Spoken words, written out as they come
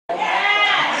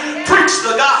Preach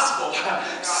the gospel,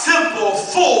 simple,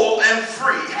 full, and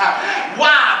free.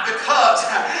 Why? Because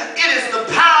it is the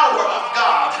power of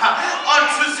God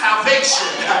unto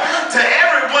salvation to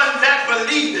everyone that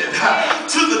believeth,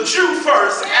 to the Jew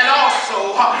first and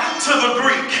also to the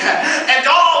Greek. And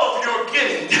all of your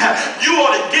getting, you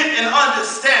ought to get an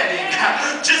understanding.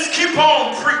 Just keep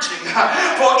on preaching,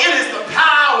 for it is the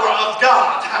power of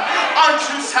God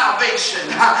unto salvation.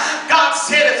 God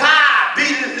said, if I be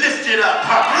lifted up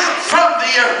from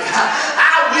the earth,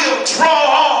 I will draw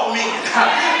all men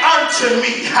unto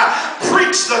me.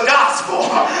 Preach the gospel,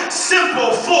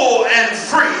 simple, full, and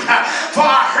free. For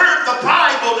I heard the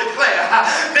Bible declare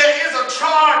there is a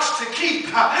charge to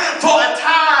keep, for a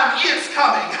time is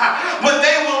coming when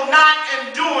they will not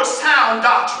endure sound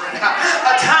doctrine.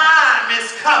 A time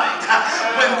is coming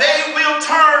when they will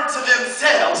turn to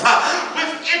themselves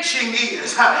with itching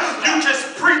ears. You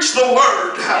just preach the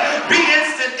word. Be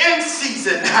instant in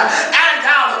season and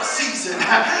out of season.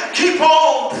 Keep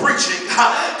on preaching,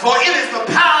 for it is the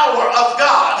power of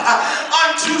God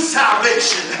unto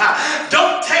salvation.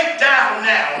 Don't take down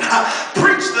now.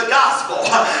 Preach the gospel,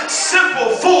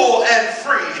 simple, full, and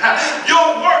free.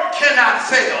 Your work cannot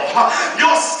fail.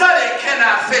 Your study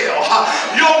cannot fail.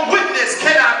 Your witness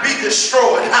cannot be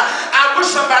destroyed. I wish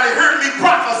somebody heard me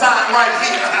prophesying right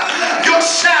here. Your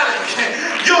shouting,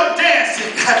 your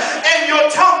dancing, and your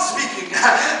tongue speaking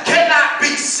cannot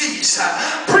be ceased.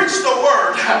 Preach the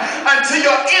word until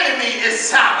your enemy is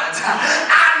silent.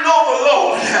 I know the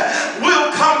Lord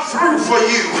will come through for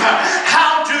you.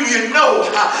 How do you know?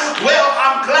 Well,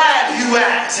 I'm glad you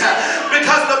asked,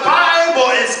 because the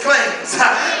Bible claims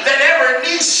that every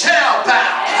knee shall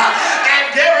bow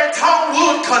and every tongue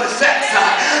will confess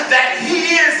that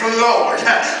he is Lord.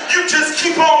 You just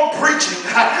keep on preaching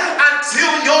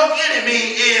until your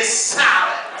enemy is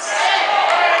silent.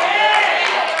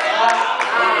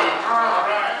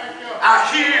 I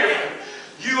hear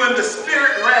you in the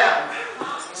spirit realm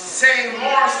saying,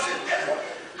 Morrison,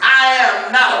 I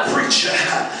am not a preacher.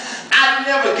 I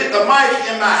never get the mic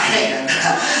in my hand.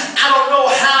 I don't know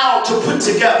how to put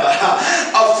together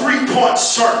a 3-point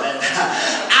sermon.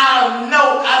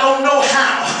 I don't know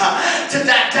how to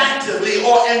didactically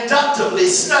or inductively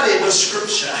study the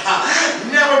scripture.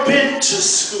 Never been to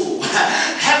school.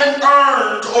 Haven't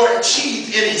earned or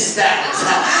achieved any status.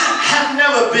 Have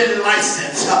never been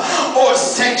licensed or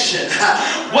sanctioned.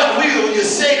 What will you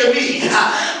say to me?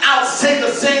 I'll say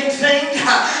the same thing.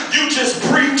 You just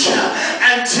preach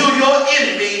until your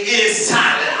enemy is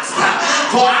silenced.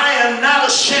 For I am not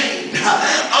ashamed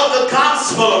of the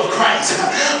gospel of Christ,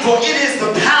 for it is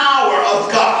the power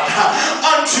of God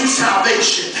unto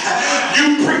salvation.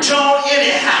 You preach on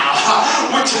anyhow,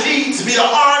 which leads me to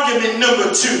argument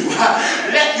number 2.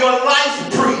 Let your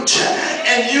life preach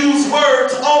and use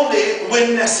words only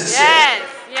when necessary. Yes,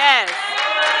 yes,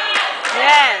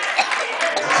 yes.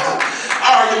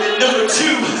 Argument number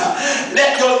 2,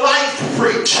 let your life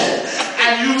preach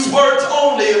and use words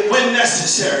only when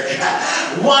necessary.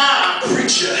 Why,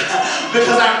 preacher?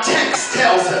 Because our text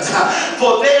tells us,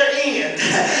 for therein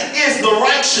is the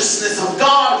righteousness of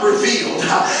God revealed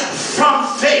from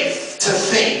faith to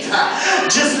faith.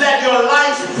 Just let your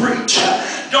life preach.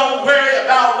 Don't worry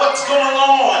about what's going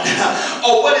on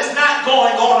or what is not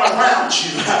going on around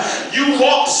you. You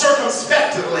walk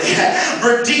circumspectly,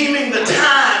 redeeming the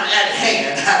time at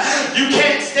hand. You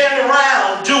can't stand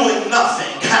around doing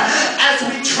nothing. As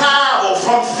we travel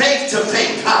from faith to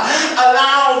faith,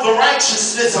 allow the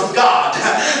righteousness of God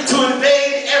to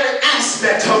invade every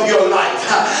aspect of your life.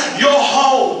 Your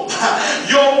home,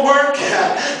 your work,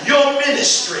 your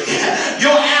ministry,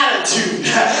 your attitude.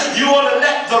 You want to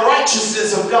let the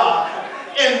righteousness of God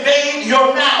invade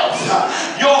your mouth,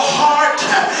 your heart,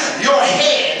 your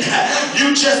head.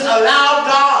 You just allow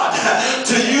God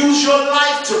to use your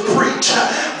life to preach.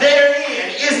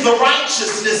 Therein is the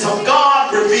righteousness of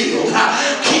God revealed.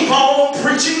 Keep on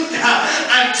preaching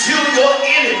until your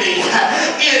enemy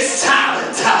is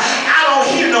silent. I don't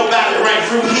hear nobody right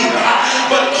through here,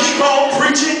 but keep on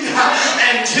preaching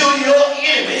until your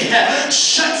enemy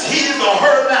shuts his or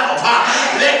her mouth.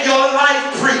 Let your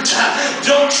life preach.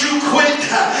 Don't you quit.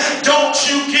 Don't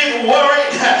you get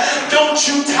worried. Don't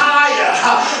you tire.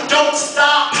 Don't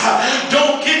stop.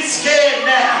 Don't get scared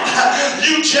now.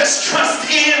 You just trust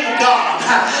in God.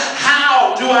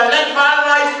 How do I let my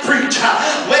life preach?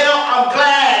 Well, I'm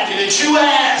glad that you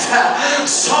asked.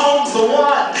 Psalms 1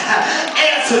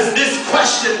 answers this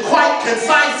question quite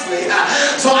concisely.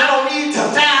 So I don't need to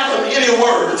fathom any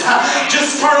words.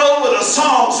 Just turn over to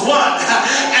Psalms 1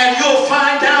 and you'll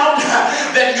find out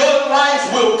that your life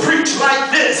will preach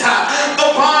like this. The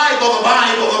Bible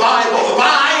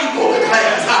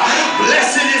declares,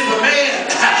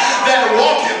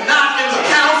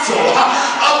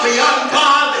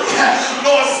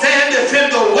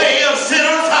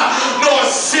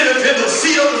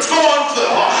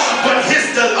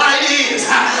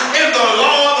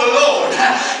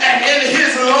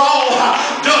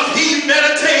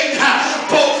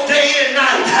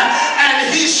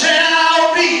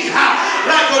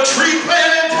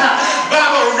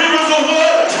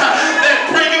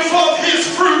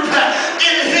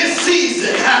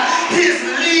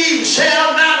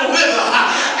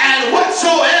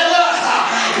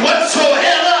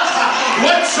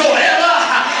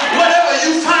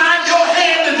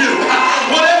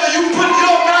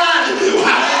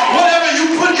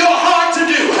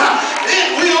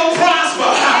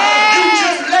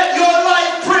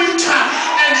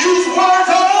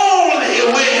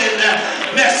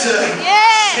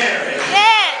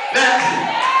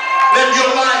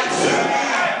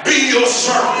 be your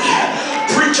sermon.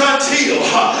 Preach until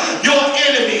your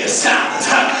enemy is silent.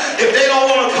 If they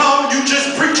don't want to come, you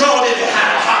just preach on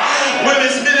anyhow.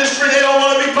 Women's ministry, they don't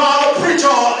want to be bothered, preach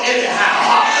on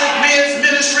anyhow. Men's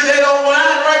ministry, they don't want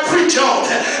to preach on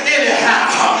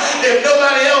anyhow. If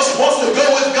nobody else wants to go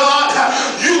with God,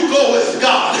 you go with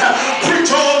God.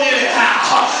 Preach on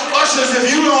anyhow. Ushers, if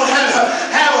you don't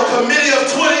have a committee of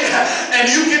 20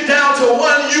 and you get down to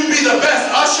one, you be the best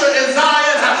usher in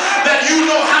Zion that you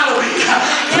know how to be.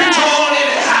 Preach on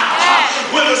anyhow.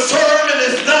 When the sermon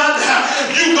is done,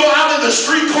 you go out in the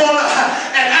street corner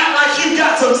and act like you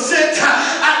got some sense.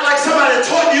 Act like somebody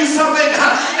taught you something.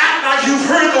 Act like you've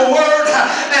heard the word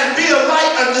and be a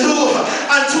light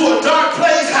unto a dark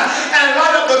place and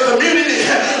light up the community.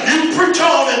 You preach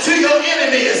on until your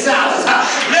enemy is silent.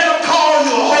 Let them call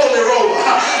you a holy roller.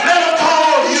 Let them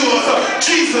call you a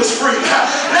Jesus freak.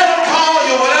 Let them call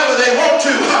you whatever they want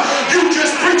to. You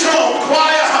just preach on.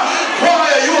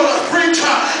 Choir, you want to preach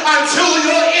until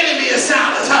your enemy is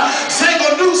silent. Sing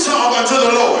a new song unto the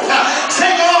Lord.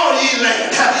 Sing all ye land.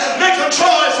 Make a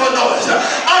joyful noise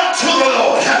unto the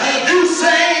Lord. You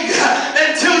sing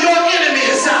until your enemy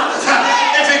is silent.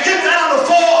 If it gets down to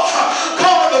 4,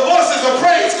 call it the Voices of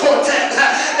Praise Quartet.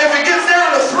 If it gets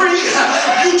down to 3,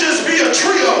 you just be a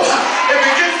trio. If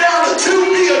it gets down to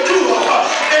 2, be a duo.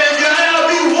 And if you're down to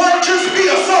be 1, just be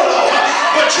a solo.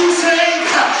 But you sing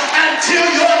until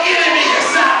your enemy is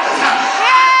silent.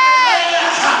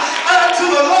 Unto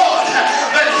the Lord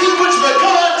that he which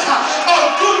begun a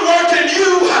good work in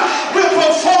you will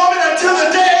perform it until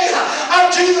the day of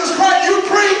Jesus Christ. You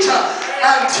preach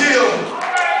until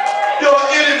your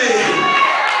enemy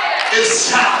is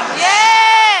silent.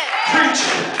 Preach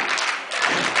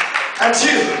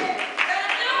until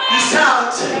you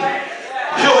silence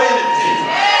your enemy.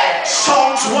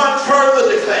 Psalms 1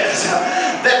 further declares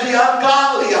that the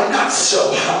ungodly are not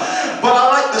so, but are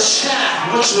like the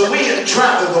shaft which the wind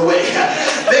driveth away.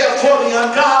 Therefore the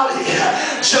ungodly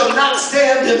shall not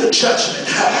stand in the judgment,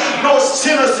 nor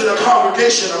sinners in the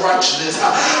congregation of righteousness.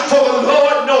 For the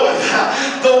Lord knoweth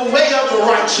the way of the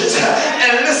righteous,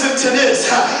 and listen to this,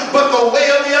 but the way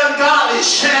of the ungodly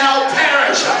shall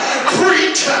perish.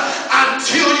 Preach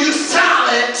until you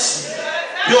silence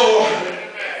your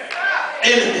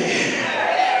enemy.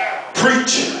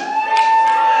 Preach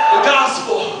the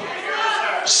gospel,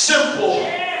 simple,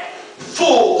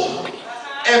 full,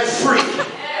 and free.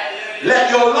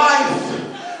 Let your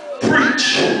life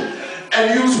preach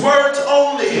and use words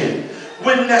only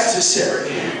when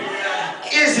necessary.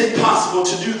 Is it possible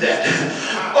to do that?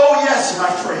 Oh yes, my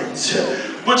friends,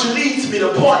 which leads me to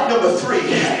point number 3.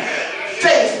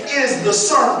 Faith is the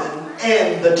sermon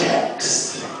and the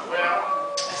text.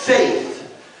 Faith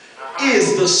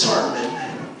is the sermon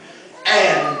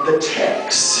and the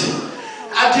text.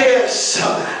 I dare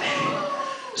somebody,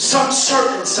 some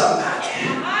certain somebody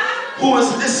who is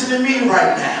listening to me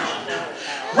right now,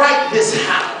 right this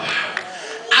hour,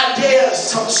 I dare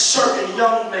some certain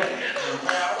young man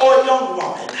or young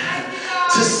woman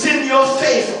to send your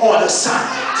faith on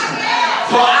assignment.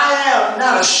 For I am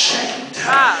not ashamed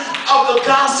of the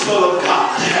gospel of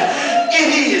God.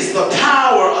 It is the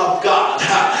power of God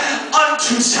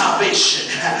unto salvation.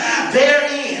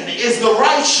 Therein is the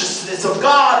righteousness of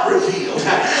God revealed.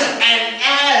 And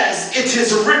as it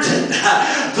is written,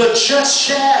 the just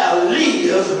shall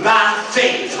live by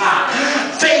faith.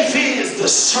 Faith is the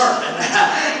sermon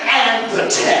and the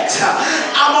text.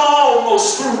 I'm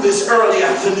almost through this early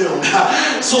afternoon.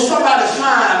 So somebody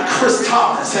find Chris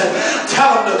Thomas and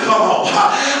tell him to come home.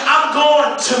 I'm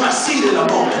going to my seat in a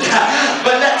moment.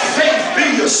 But let faith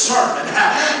be your sermon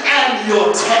and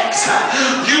your text.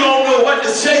 You don't know what to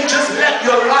say, just let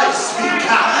your life speak.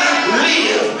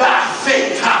 Live by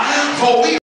faith. For we